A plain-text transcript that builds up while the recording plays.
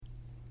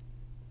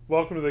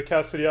Welcome to the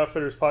Cap City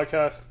Outfitters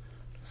podcast.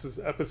 This is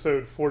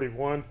episode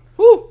 41.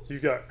 Woo! You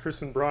got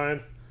Chris and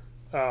Brian.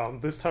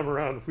 This time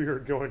around, we are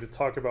going to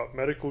talk about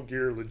medical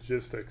gear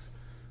logistics.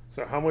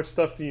 So how much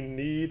stuff do you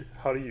need?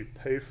 How do you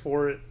pay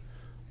for it?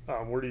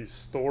 Where do you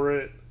store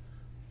it?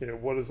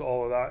 What does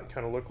all of that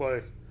kind of look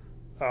like?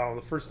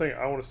 The first thing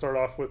I want to start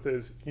off with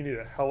is you need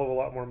a hell of a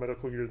lot more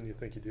medical gear than you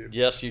think you do.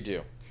 Yes, you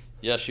do.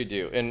 Yes, you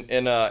do.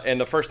 And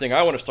the first thing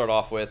I want to start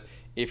off with,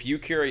 if you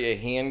carry a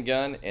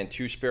handgun and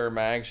 2 spare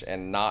mags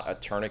and not a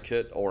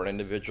tourniquet or an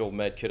individual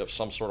med kit of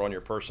some sort on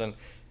your person,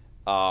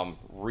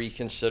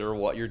 reconsider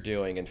what you're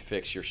doing and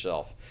fix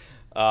yourself.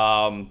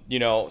 So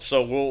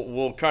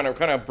we'll kind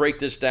of break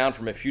this down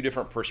from a few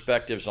different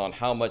perspectives on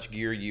how much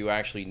gear you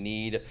actually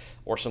need,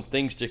 or some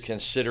things to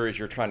consider as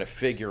you're trying to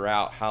figure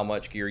out how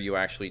much gear you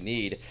actually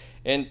need.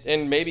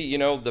 And maybe,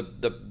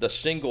 the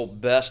single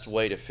best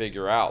way to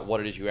figure out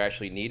what it is you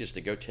actually need is to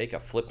go take a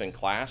flipping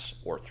class,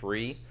 or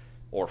 3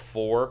 or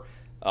 4,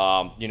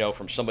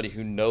 from somebody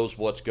who knows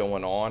what's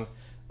going on.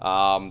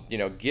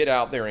 Get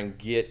out there and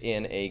get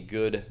in a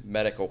good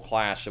medical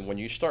class. And when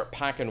you start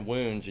packing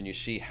wounds and you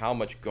see how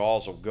much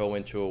gauze will go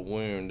into a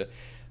wound,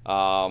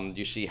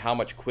 you see how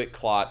much quick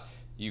clot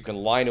you can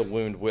line a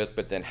wound with,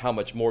 but then how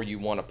much more you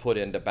want to put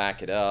in to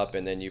back it up.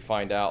 And then you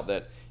find out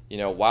that,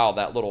 wow,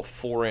 that little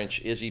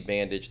 4-inch Izzy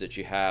bandage that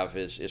you have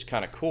is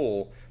kind of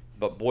cool,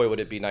 but boy, would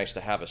it be nice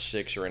to have a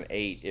 6 or an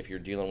 8 if you're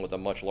dealing with a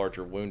much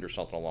larger wound or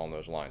something along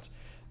those lines.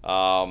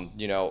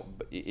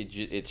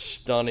 It's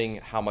stunning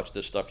how much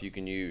this stuff you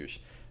can use.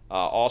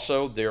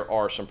 Also, there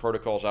are some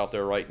protocols out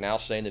there right now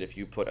saying that if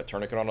you put a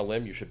tourniquet on a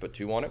limb, you should put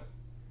 2 on it.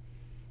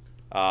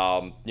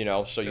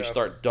 You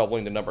start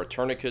doubling the number of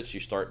tourniquets, you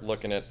start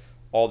looking at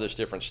all this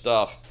different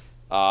stuff.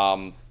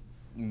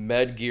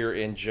 Med gear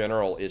in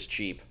general is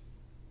cheap.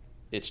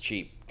 It's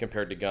cheap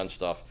compared to gun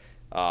stuff,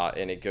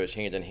 and it goes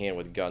hand in hand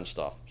with gun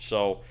stuff.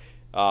 So,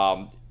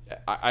 the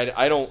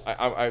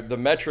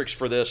metrics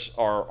for this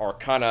are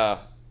kind of,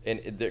 and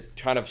they're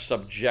kind of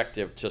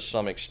subjective to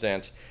some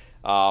extent.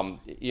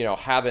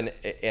 Having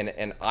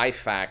an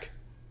IFAK,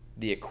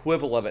 the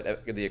equivalent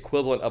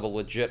of a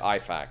legit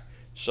IFAK.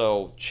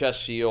 So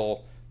chest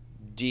seal,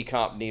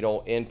 decomp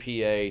needle,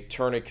 NPA,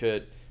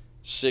 tourniquet,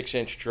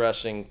 6-inch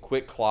dressing,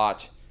 quick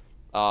clot,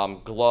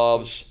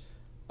 gloves,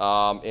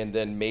 and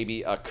then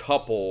maybe a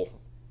couple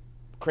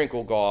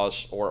crinkle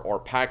gauze or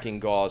packing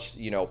gauze,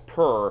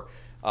 per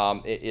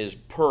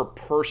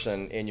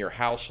person in your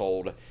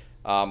household.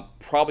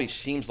 Probably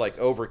seems like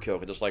overkill,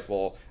 because it's like,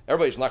 well,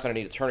 everybody's not going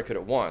to need a tourniquet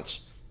at once.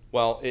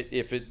 Well,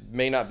 if it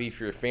may not be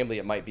for your family,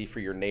 it might be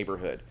for your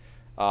neighborhood.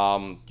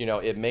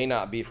 It may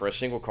not be for a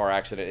single car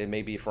accident, it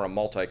may be for a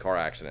multi-car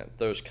accident,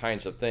 those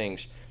kinds of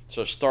things.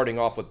 So starting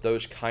off with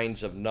those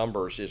kinds of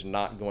numbers is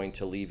not going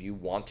to leave you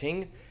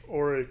wanting.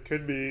 Or it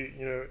could be,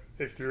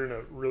 if you're in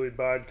a really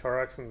bad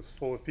car accident that's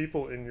full of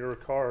people in your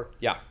car.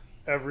 Yeah.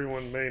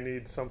 Everyone may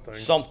need something.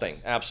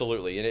 Something,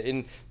 absolutely.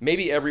 And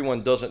maybe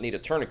everyone doesn't need a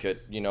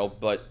tourniquet,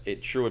 but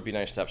it sure would be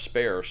nice to have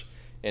spares.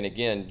 And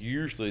again,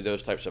 usually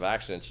those types of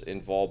accidents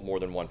involve more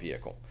than one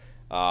vehicle.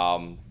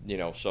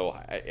 So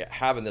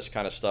having this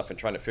kind of stuff and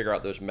trying to figure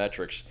out those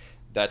metrics,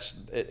 that's,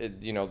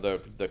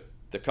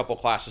 the couple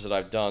classes that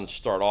I've done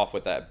start off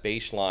with that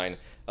baseline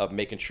of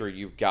making sure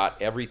you've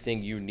got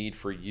everything you need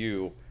for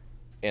you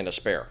and a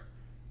spare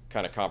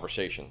kind of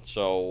conversation.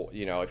 So,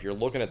 if you're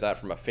looking at that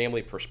from a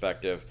family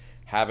perspective,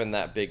 having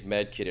that big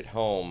med kit at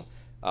home,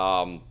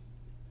 and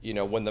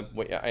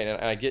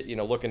I get,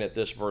 looking at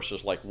this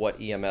versus like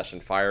what EMS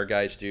and fire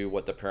guys do,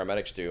 what the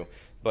paramedics do.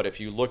 But if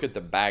you look at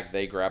the bag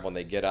they grab when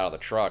they get out of the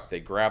truck,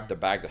 they grab the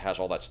bag that has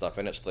all that stuff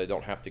in it, so they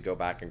don't have to go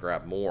back and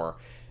grab more.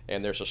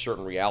 And there's a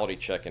certain reality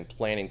check and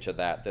planning to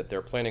that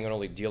they're planning on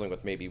only dealing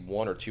with maybe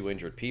 1 or 2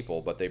 injured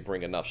people, but they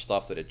bring enough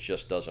stuff that it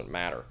just doesn't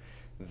matter.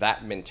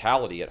 That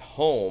mentality at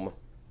home,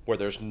 where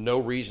there's no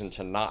reason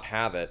to not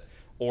have it,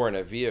 or in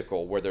a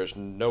vehicle where there's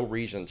no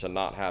reason to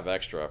not have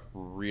extra,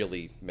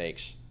 really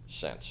makes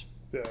sense.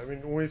 Yeah, I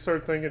mean, when we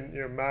start thinking,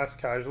 mass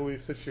casualty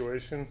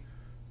situation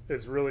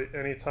is really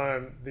any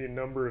time the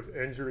number of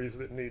injuries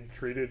that need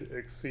treated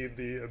exceed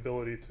the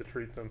ability to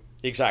treat them.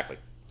 Exactly.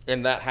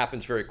 And that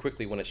happens very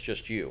quickly when it's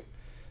just you.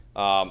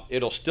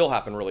 It'll still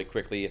happen really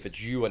quickly if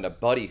it's you and a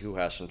buddy who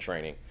has some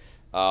training.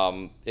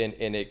 And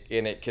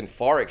it can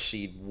far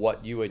exceed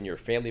what you and your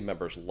family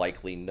members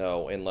likely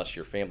know, unless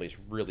your family's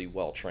really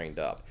well trained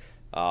up.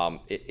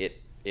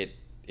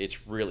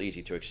 It's real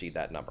easy to exceed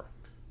that number.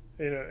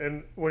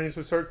 And when you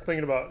start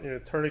thinking about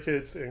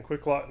tourniquets and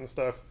quick clot and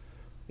stuff,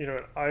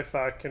 an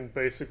IFAK can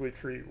basically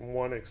treat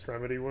one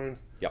extremity wound.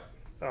 Yep.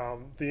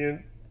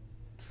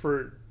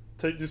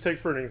 Just take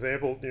for an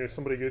example,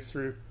 somebody goes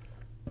through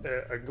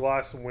a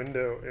glass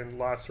window and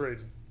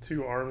lacerates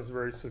 2 arms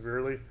very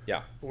severely.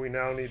 Yeah. We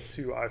now need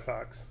 2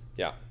 IFAKs.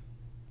 Yeah.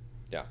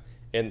 Yeah.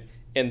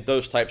 And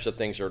those types of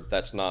things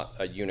that's not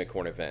a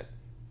unicorn event.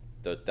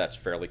 That's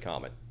fairly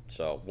common.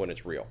 So when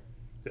it's real.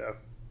 Yeah.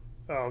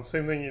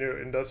 Same thing,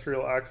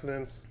 industrial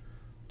accidents,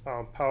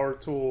 power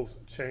tools,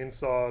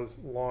 chainsaws,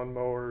 lawn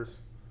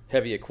mowers,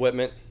 heavy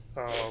equipment.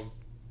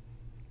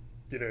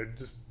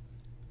 Just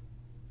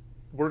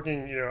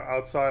working,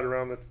 outside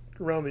around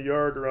the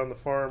yard, around the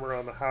farm,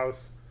 around the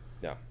house.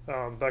 Yeah.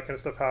 That kind of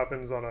stuff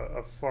happens on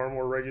a far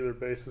more regular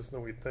basis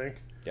than we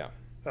think. Yeah.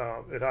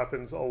 It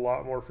happens a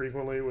lot more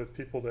frequently with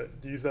people that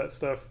use that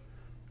stuff,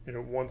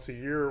 once a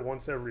year or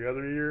once every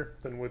other year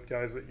than with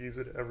guys that use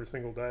it every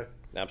single day.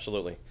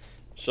 Absolutely.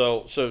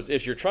 So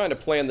if you're trying to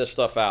plan this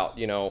stuff out,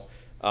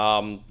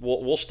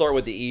 we'll start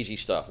with the easy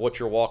stuff. What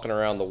you're walking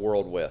around the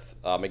world with.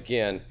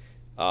 Again,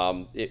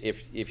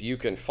 if you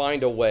can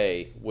find a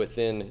way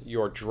within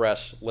your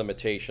dress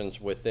limitations,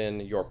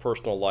 within your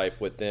personal life,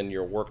 within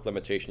your work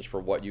limitations for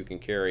what you can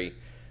carry,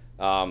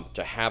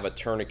 to have a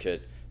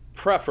tourniquet,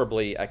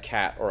 preferably a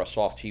cat or a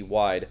soft T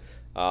wide,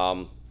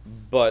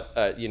 but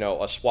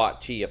a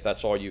SWAT T if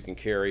that's all you can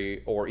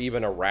carry, or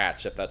even a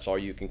RATS if that's all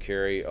you can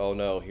carry. Oh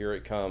no, here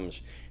it comes.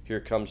 Here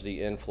comes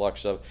the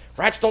influx of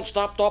RATS don't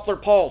stop Doppler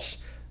pulse.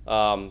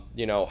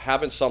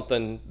 Having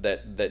something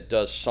that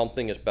does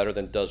something is better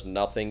than does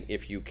nothing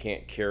if you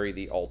can't carry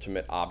the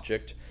ultimate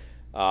object.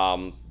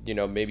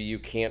 Maybe you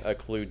can't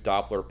occlude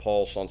Doppler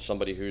pulse on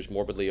somebody who's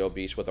morbidly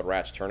obese with a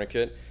RATS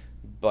tourniquet,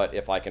 but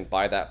if I can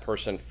buy that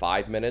person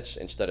 5 minutes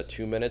instead of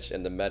 2 minutes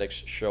and the medics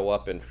show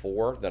up in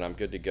 4, then I'm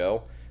good to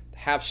go.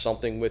 Have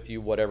something with you,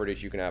 whatever it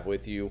is you can have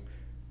with you,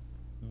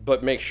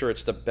 but make sure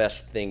it's the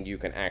best thing you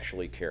can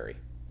actually carry.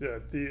 Yeah,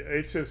 the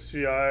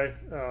HSGI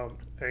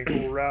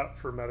ankle wrap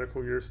for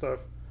medical gear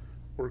stuff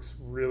works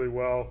really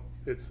well.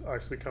 It's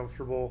actually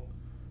comfortable.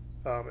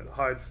 It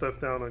hides stuff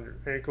down on your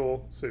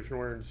ankle, so if you're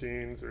wearing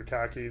jeans or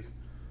khakis,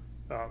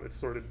 it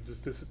sort of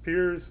just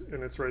disappears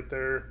and it's right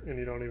there and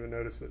you don't even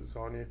notice that it's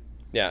on you.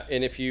 Yeah,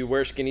 and if you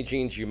wear skinny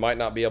jeans, you might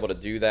not be able to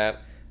do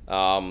that.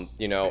 And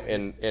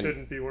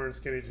shouldn't be wearing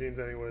skinny jeans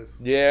anyways.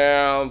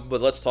 Yeah,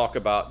 but let's talk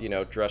about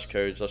dress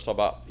codes. Let's talk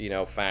about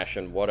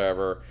fashion,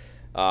 whatever.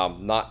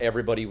 Not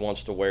everybody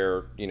wants to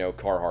wear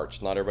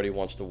Carhartts. Not everybody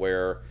wants to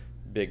wear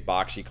big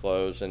boxy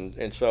clothes,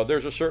 and so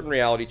there's a certain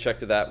reality check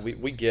to that.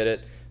 We get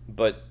it,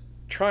 but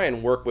try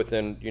and work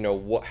within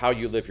how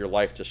you live your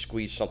life to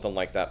squeeze something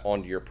like that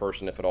onto your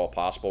person if at all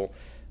possible.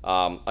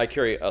 I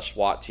carry a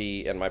SWAT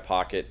T in my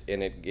pocket,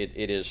 and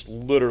it is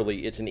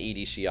literally, it's an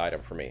EDC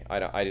item for me.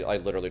 I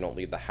literally don't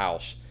leave the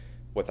house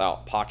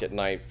without pocket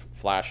knife,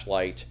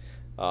 flashlight,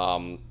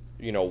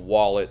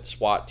 wallet,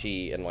 SWAT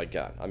T, and like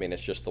gun. I mean,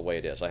 it's just the way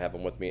it is. I have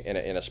them with me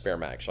in a spare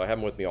mag, so I have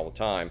them with me all the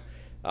time.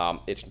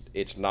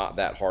 It's not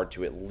that hard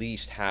to at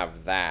least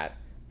have that,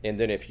 and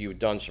then if you've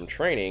done some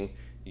training,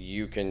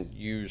 you can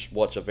use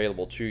what's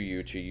available to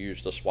you to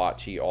use the SWAT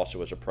T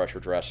also as a pressure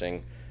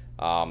dressing.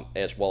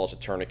 As well as a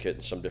tourniquet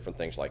and some different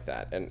things like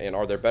that. And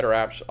are there better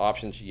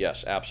options?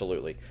 Yes,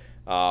 absolutely.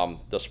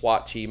 The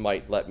SWAT T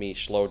might let me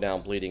slow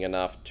down bleeding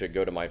enough to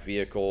go to my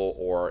vehicle,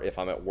 or if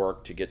I'm at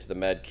work to get to the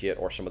med kit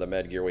or some of the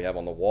med gear we have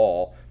on the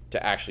wall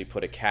to actually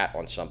put a cat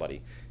on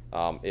somebody.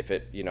 If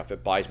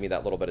it buys me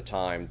that little bit of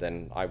time,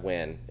 then I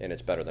win, and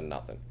it's better than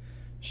nothing.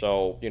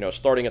 So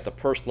starting at the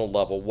personal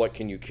level, what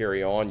can you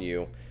carry on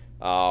you?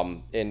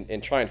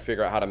 And try and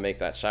figure out how to make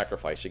that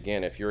sacrifice.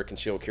 Again, if you're a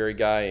concealed carry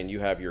guy and you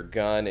have your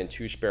gun and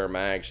 2 spare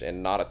mags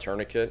and not a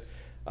tourniquet,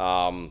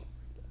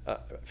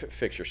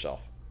 fix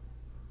yourself.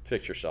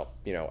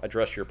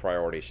 Address your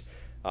priorities.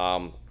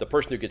 The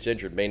person who gets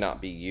injured may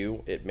not be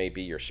you. It may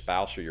be your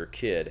spouse or your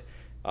kid.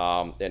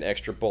 And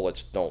extra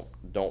bullets don't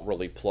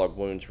really plug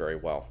wounds very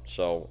well.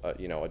 So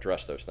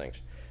address those things.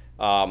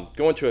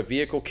 Going to a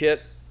vehicle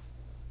kit.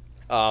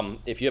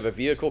 If you have a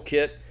vehicle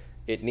kit,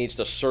 it needs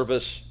to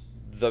service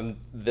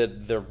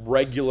the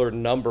regular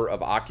number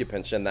of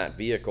occupants in that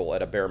vehicle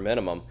at a bare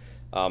minimum,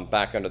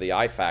 back under the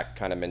IFAC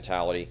kind of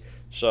mentality.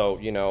 So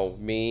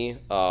me,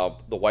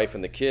 the wife,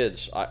 and the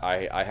kids,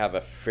 I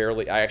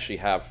actually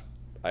have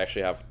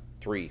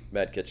 3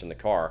 med kits in the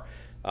car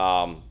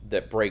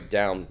that break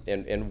down,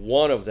 and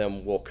one of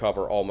them will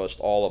cover almost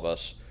all of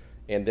us,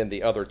 and then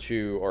the other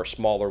 2 are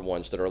smaller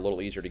ones that are a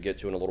little easier to get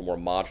to and a little more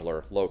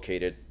modular,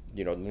 located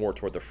more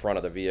toward the front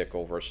of the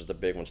vehicle versus the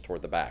big ones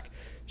toward the back.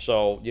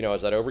 So,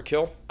 is that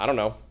overkill? I don't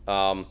know.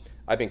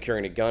 I've been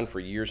carrying a gun for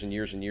years and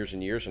years and years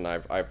and years, and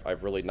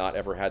I've really not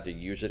ever had to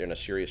use it in a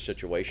serious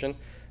situation.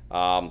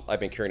 I've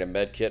been carrying a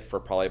med kit for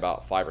probably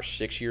about 5 or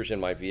 6 years in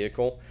my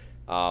vehicle,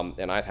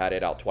 and I've had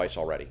it out twice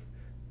already.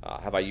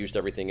 Have I used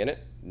everything in it?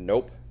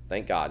 Nope,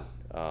 thank God.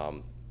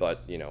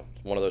 But,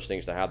 it's one of those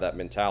things to have that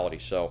mentality.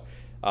 So,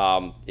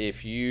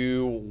 if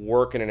you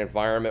work in an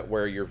environment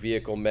where your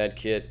vehicle med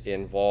kit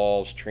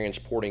involves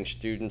transporting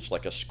students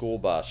like a school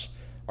bus,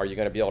 are you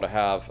going to be able to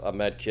have a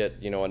med kit,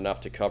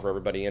 enough to cover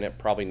everybody in it?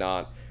 Probably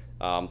not.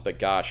 But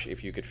gosh,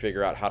 if you could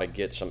figure out how to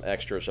get some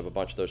extras of a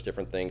bunch of those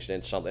different things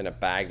in a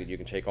bag that you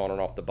can take on and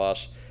off the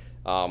bus,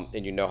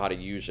 and how to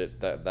use it,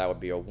 that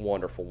would be a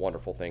wonderful,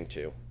 wonderful thing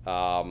too.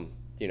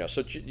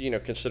 So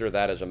consider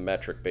that as a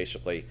metric,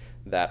 basically,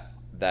 that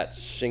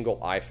single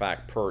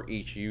IFAC per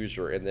each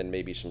user, and then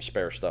maybe some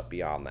spare stuff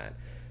beyond that.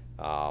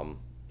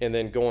 And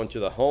then going to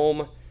the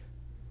home,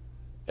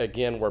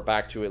 again, we're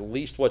back to at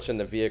least what's in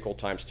the vehicle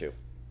times 2.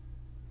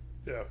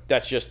 Yeah.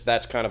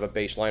 That's kind of a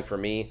baseline for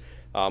me.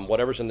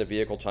 Whatever's in the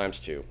vehicle times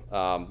two.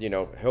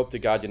 Hope to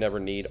God you never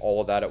need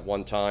all of that at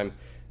one time.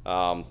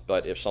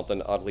 But if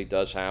something ugly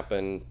does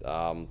happen,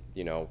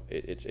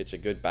 it's a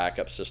good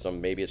backup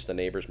system. Maybe it's the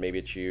neighbors, maybe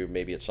it's you,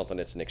 maybe it's something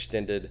that's an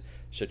extended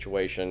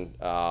situation.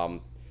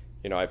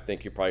 I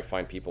think you probably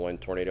find people in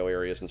tornado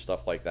areas and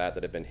stuff like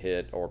that have been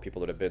hit, or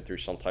people that have been through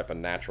some type of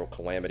natural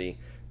calamity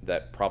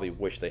that probably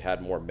wish they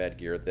had more med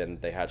gear than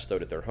they had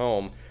stowed at their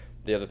home.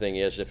 The other thing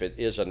is, if it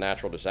is a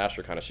natural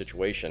disaster kind of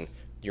situation,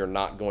 you're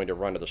not going to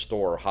run to the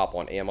store or hop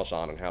on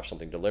Amazon and have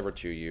something delivered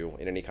to you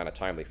in any kind of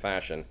timely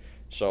fashion.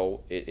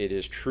 So it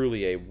is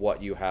truly a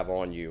what you have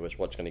on you is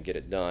what's going to get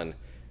it done.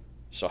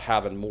 So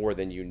having more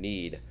than you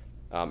need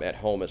at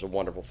home is a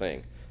wonderful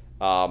thing.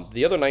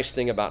 The other nice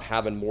thing about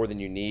having more than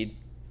you need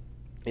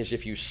is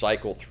if you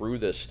cycle through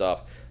this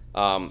stuff,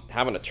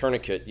 having a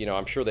tourniquet,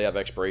 I'm sure they have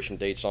expiration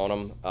dates on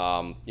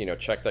them.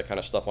 Check that kind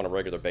of stuff on a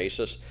regular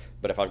basis.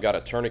 But if I've got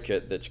a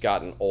tourniquet that's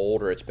gotten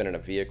old or it's been in a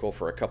vehicle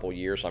for a couple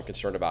years, I'm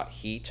concerned about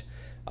heat.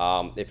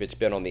 If it's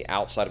been on the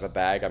outside of a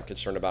bag, I'm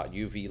concerned about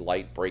UV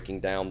light breaking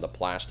down the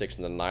plastics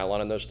and the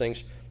nylon and those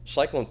things.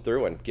 Cycling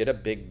through and get a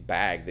big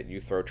bag that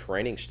you throw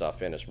training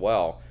stuff in as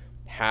well.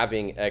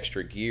 Having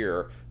extra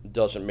gear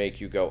doesn't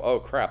make you go, oh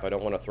crap, I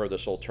don't want to throw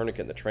this old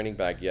tourniquet in the training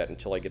bag yet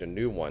until I get a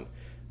new one.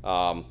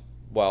 Go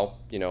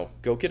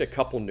get a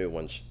couple new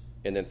ones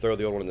and then throw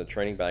the old one in the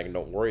training bag and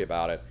don't worry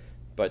about it.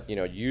 But,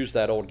 use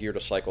that old gear to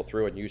cycle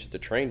through and use it to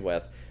train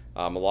with.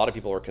 A lot of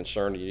people are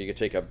concerned, you could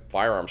take a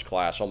firearms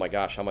class, oh my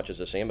gosh, how much is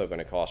this ammo going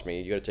to cost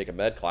me? You got to take a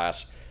med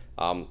class.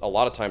 A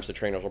lot of times the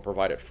trainers will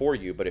provide it for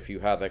you, but if you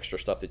have extra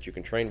stuff that you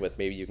can train with,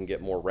 maybe you can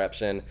get more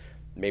reps in.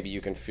 Maybe you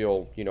can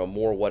feel,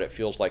 more what it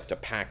feels like to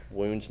pack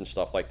wounds and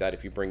stuff like that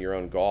if you bring your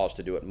own gauze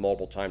to do it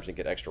multiple times and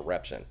get extra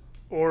reps in.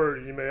 Or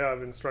you may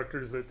have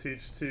instructors that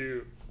teach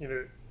to,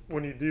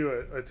 when you do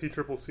a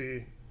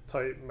TCCC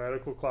type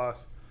medical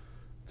class,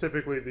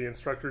 typically the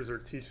instructors are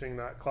teaching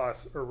that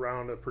class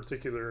around a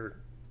particular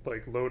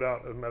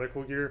loadout of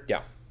medical gear.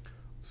 Yeah.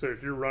 So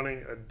if you're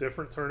running a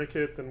different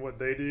tourniquet than what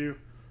they do,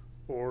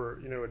 or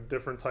a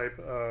different type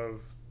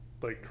of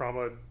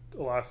trauma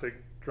elastic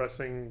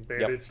dressing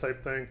bandage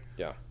type thing.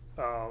 Yeah.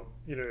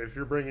 If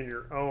you're bringing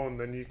your own,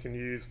 then you can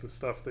use the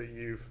stuff that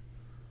you've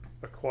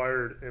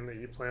acquired and that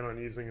you plan on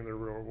using in the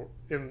real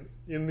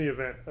in the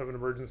event of an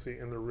emergency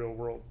in the real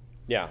world.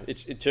 Yeah,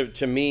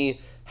 to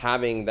me,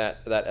 having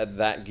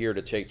that gear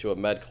to take to a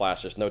med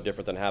class is no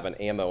different than having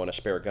ammo and a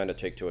spare gun to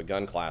take to a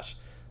gun class.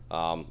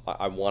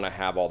 I want to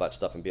have all that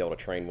stuff and be able to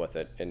train with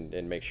it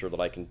and make sure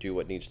that I can do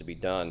what needs to be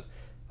done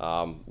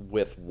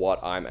with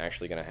what I'm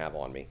actually going to have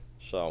on me.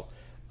 So,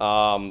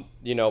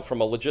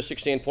 from a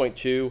logistics standpoint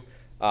too,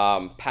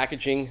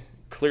 packaging,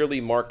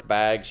 clearly marked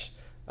bags,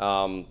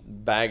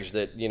 bags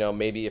that,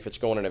 maybe if it's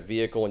going in a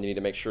vehicle and you need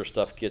to make sure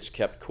stuff gets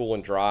kept cool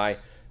and dry,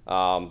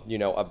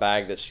 a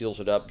bag that seals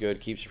it up good,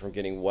 keeps it from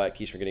getting wet,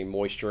 keeps it from getting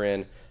moisture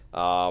in.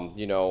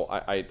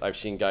 I've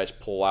seen guys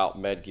pull out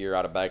med gear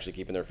out of bags they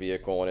keep in their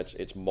vehicle, and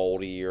it's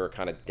moldy or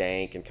kind of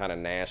dank and kind of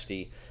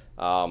nasty.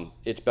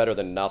 It's better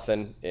than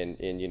nothing,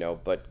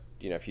 but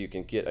if you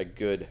can get a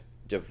good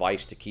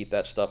device to keep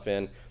that stuff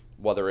in,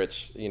 whether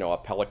it's a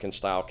Pelican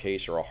style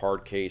case or a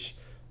hard case,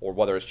 or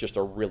whether it's just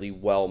a really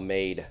well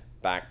made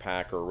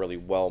backpack or a really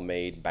well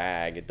made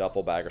bag, a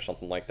duffel bag or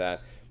something like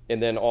that.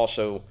 And then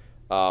also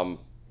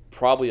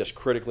probably as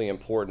critically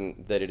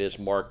important that it is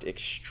marked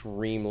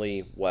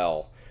extremely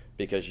well,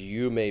 because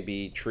you may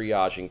be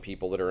triaging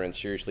people that are in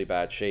seriously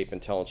bad shape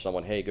and telling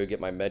someone, hey, go get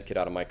my med kit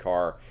out of my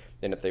car.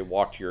 And if they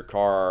walk to your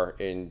car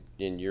and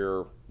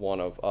you're one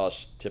of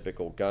us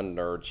typical gun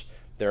nerds,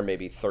 there may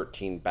be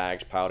 13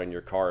 bags piled in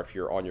your car if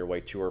you're on your way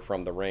to or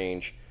from the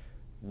range.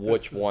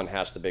 Which one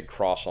has the big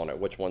cross on it?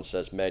 Which one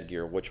says med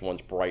gear? Which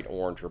one's bright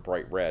orange or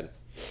bright red?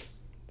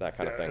 That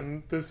kind of thing.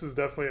 And this is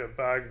definitely a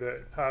bag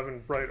that having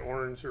bright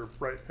orange or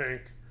bright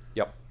pink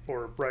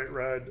or bright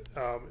red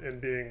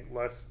and being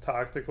less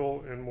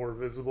tactical and more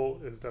visible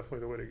is definitely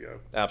the way to go.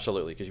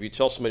 Absolutely, because if you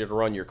tell somebody to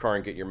run your car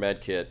and get your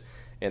med kit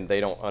and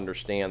they don't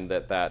understand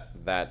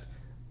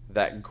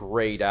that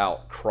grayed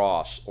out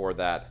cross or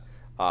that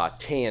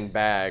tan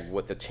bag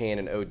with the tan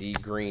and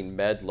OD green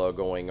med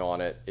logoing on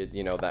it,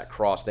 that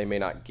cross, they may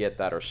not get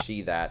that or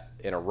see that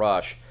in a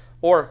rush.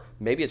 Or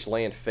maybe it's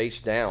laying face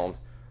down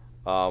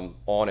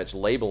on its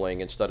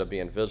labeling instead of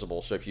being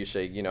visible. So if you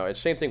say, it's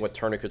the same thing with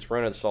tourniquets. We're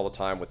running this all the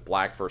time with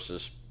black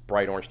versus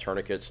bright orange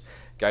tourniquets.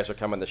 Guys will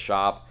come in the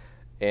shop,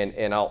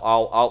 and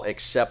I'll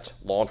accept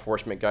law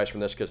enforcement guys from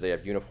this because they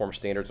have uniform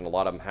standards, and a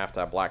lot of them have to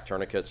have black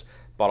tourniquets.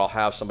 But I'll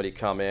have somebody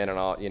come in and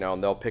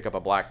and they'll pick up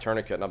a black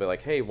tourniquet, and I'll be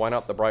like, hey, why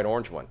not the bright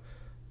orange one?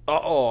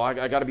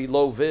 I got to be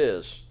low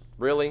vis.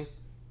 Really?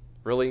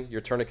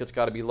 Your tourniquet's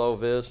got to be low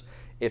vis?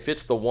 If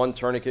it's the one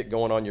tourniquet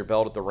going on your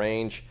belt at the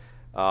range,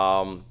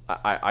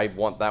 I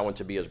want that one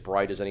to be as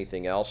bright as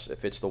anything else.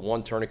 If it's the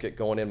one tourniquet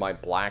going in my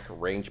black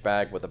range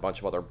bag with a bunch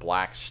of other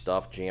black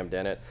stuff jammed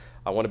in it,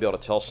 I want to be able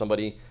to tell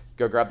somebody,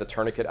 go grab the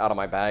tourniquet out of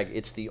my bag.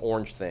 It's the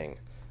orange thing.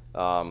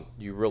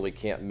 You really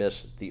can't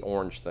miss the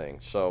orange thing.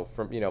 So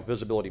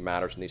visibility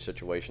matters in these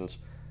situations.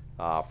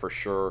 for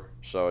sure.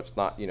 So it's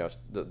not,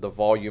 the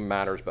volume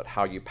matters, but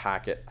how you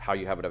pack it, how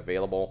you have it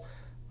available.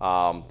 The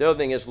other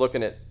thing is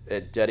looking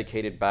at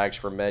dedicated bags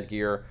for med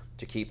gear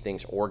to keep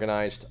things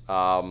organized.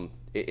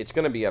 It's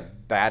going to be a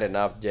bad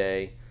enough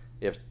day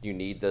if you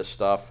need this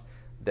stuff,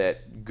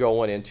 that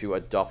going into a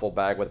duffel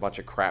bag with a bunch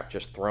of crap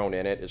just thrown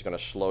in it is going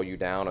to slow you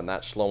down, and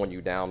that slowing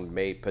you down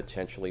may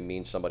potentially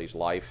mean somebody's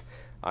life.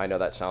 I know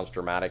that sounds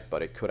dramatic,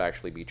 but it could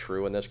actually be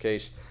true in this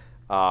case.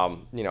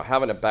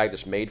 Having a bag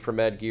that's made for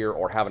med gear,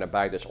 or having a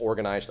bag that's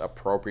organized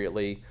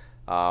appropriately,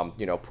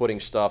 putting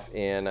stuff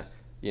in,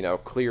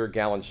 clear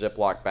gallon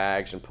Ziploc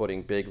bags and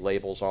putting big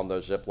labels on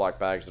those Ziploc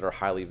bags that are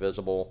highly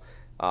visible,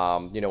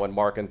 and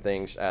marking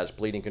things as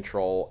bleeding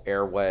control,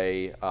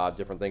 airway,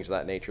 different things of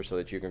that nature, so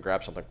that you can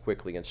grab something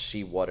quickly and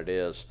see what it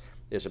is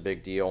a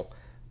big deal.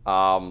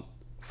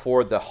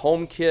 For the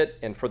home kit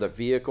and for the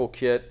vehicle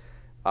kit,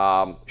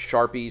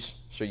 Sharpies,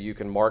 so you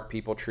can mark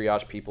people,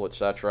 triage people,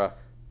 etc.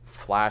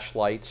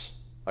 Flashlights,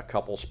 a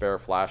couple spare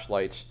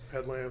flashlights,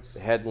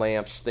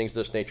 headlamps, things of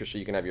this nature, so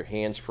you can have your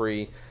hands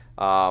free.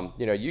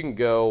 You can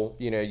go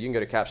to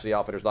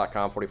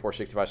capcityoutfitters.com,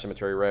 4465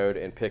 Cemetery Road,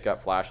 and pick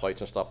up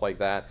flashlights and stuff like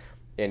that.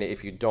 And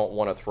if you don't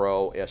want to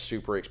throw a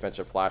super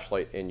expensive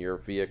flashlight in your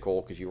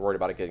vehicle because you're worried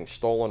about it getting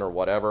stolen or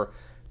whatever,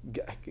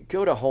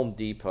 go to Home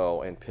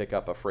Depot and pick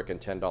up a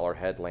freaking $10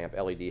 headlamp,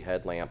 LED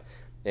headlamp,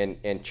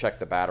 and check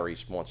the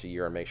batteries once a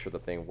year and make sure the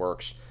thing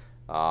works.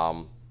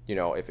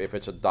 If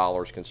it's a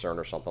dollar's concern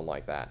or something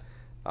like that.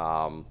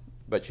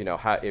 But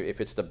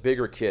if it's the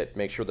bigger kit,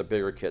 make sure the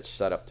bigger kit's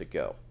set up to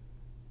go.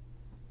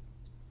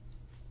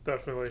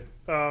 Definitely.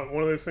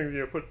 One of those things,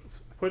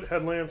 put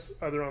headlamps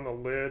either on the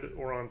lid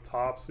or on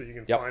top so you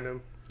can find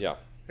them. Yeah.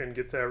 And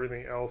get to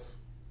everything else.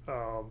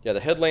 The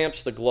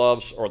headlamps, the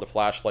gloves, or the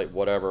flashlight,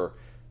 whatever,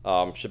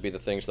 should be the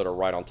things that are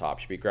right on top.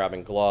 Should be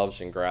grabbing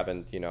gloves and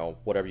grabbing,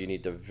 whatever you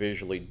need to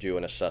visually do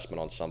an assessment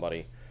on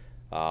somebody.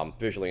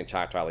 Visually and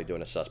tactilely do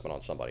an assessment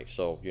on somebody.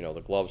 So,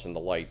 the gloves and the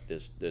light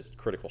is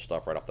critical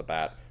stuff right off the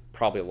bat,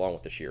 probably along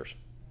with the shears.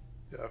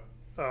 Yeah.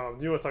 Do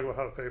you want to talk about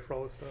how to pay for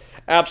all this stuff?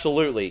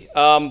 Absolutely.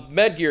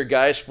 Med gear,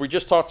 guys, we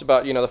just talked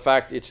about, the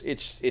fact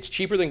it's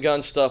cheaper than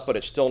gun stuff, but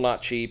it's still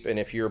not cheap. And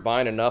if you're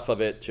buying enough of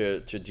it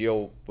to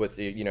deal with,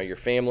 your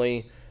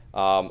family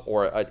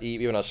or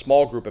even a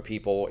small group of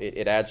people,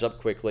 it adds up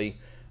quickly.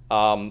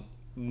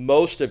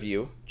 Most of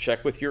you,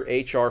 check with your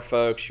HR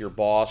folks, your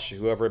boss,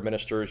 whoever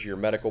administers your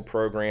medical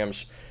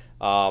programs,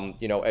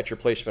 at your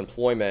place of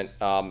employment,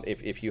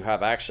 if you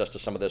have access to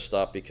some of this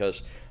stuff,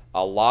 because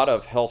a lot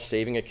of health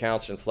saving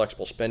accounts and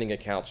flexible spending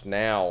accounts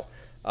now,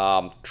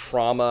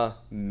 trauma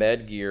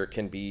med gear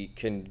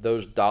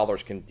those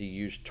dollars can be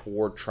used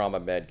toward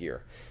trauma med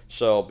gear.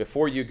 So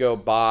before you go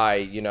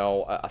buy,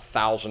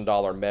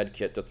 $1,000 med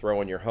kit to throw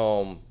in your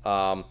home,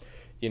 or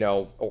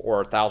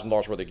 $1,000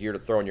 worth of gear to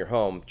throw in your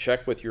home,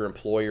 check with your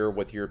employer,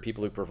 with your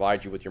people who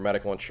provide you with your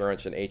medical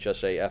insurance and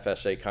HSA,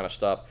 FSA kind of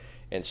stuff,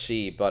 and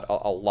see. But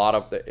a lot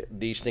of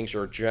these things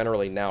are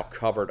generally now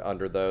covered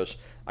under those.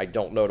 I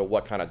don't know to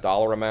what kind of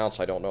dollar amounts.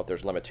 I don't know if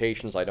there's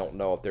limitations. I don't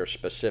know if there's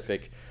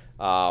specific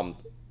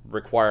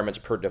requirements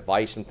per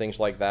device and things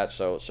like that.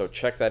 So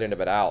check that end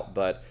of it out.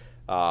 But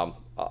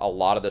a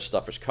lot of this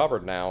stuff is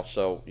covered now.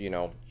 So,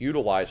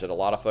 utilize it. A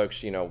lot of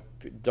folks,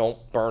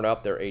 don't burn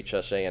up their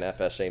HSA and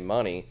FSA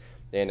money.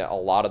 And a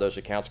lot of those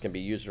accounts can be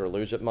used or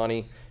lose it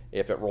money.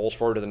 If it rolls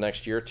forward to the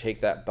next year,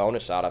 take that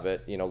bonus out of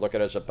it. Look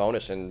at it as a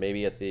bonus, and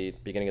maybe at the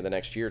beginning of the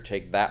next year,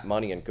 take that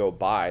money and go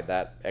buy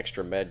that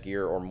extra med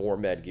gear or more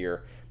med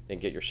gear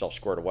and get yourself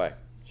squared away.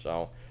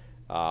 So,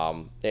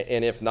 and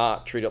if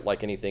not, treat it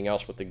like anything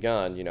else with the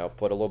gun.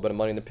 Put a little bit of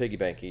money in the piggy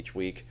bank each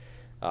week.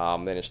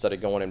 And instead of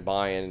going and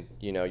buying,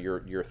 your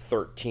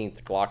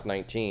 13th Glock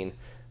 19,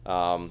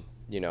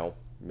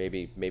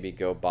 maybe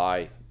go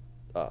buy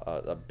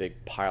a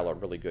big pile of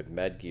really good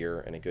med gear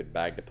and a good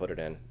bag to put it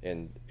in,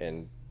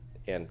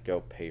 and go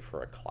pay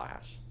for a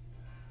class.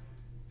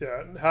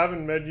 Yeah,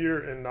 having med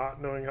gear and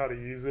not knowing how to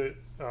use it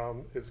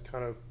is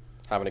kind of...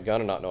 Having a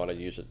gun and not knowing how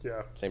to use it.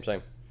 Yeah. Same.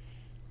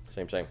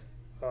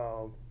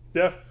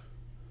 Yeah.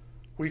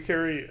 We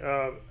carry,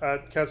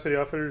 at Cap City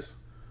Outfitters,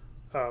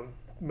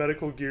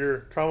 medical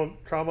gear,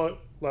 trauma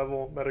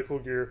level medical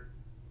gear,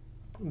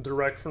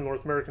 direct from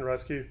North American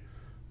Rescue.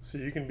 So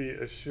you can be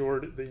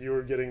assured that you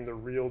are getting the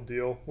real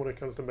deal when it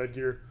comes to med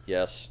gear.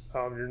 Yes.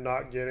 You're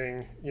not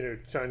getting,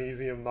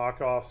 Chinesium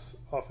knockoffs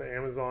off of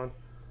Amazon.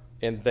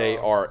 And they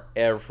are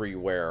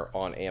everywhere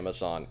on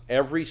Amazon.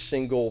 Every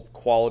single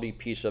quality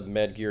piece of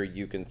med gear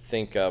you can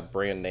think of,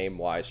 brand name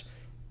wise,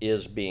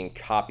 is being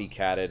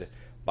copycatted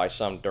by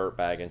some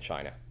dirtbag in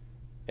China,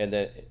 and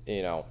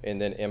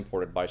then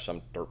imported by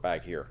some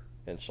dirtbag here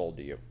and sold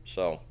to you.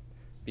 So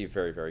be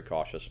very, very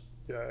cautious.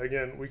 Yeah,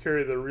 again, we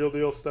carry the real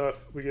deal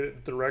stuff. We get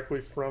it directly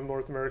from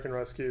North American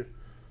Rescue.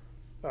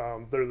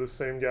 They're the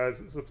same guys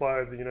that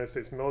supply the United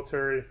States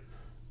military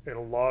and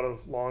a lot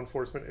of law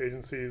enforcement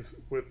agencies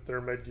with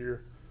their med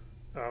gear.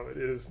 It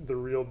is the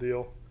real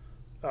deal.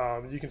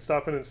 You can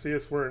stop in and see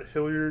us. We're in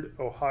Hilliard,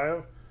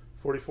 Ohio,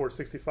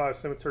 4465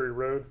 Cemetery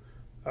Road.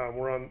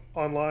 We're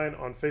online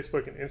on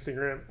Facebook and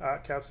Instagram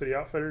at Cap City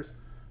Outfitters,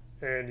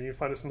 and you can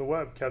find us on the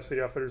web,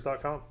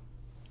 capcityoutfitters.com.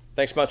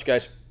 Thanks much,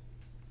 guys.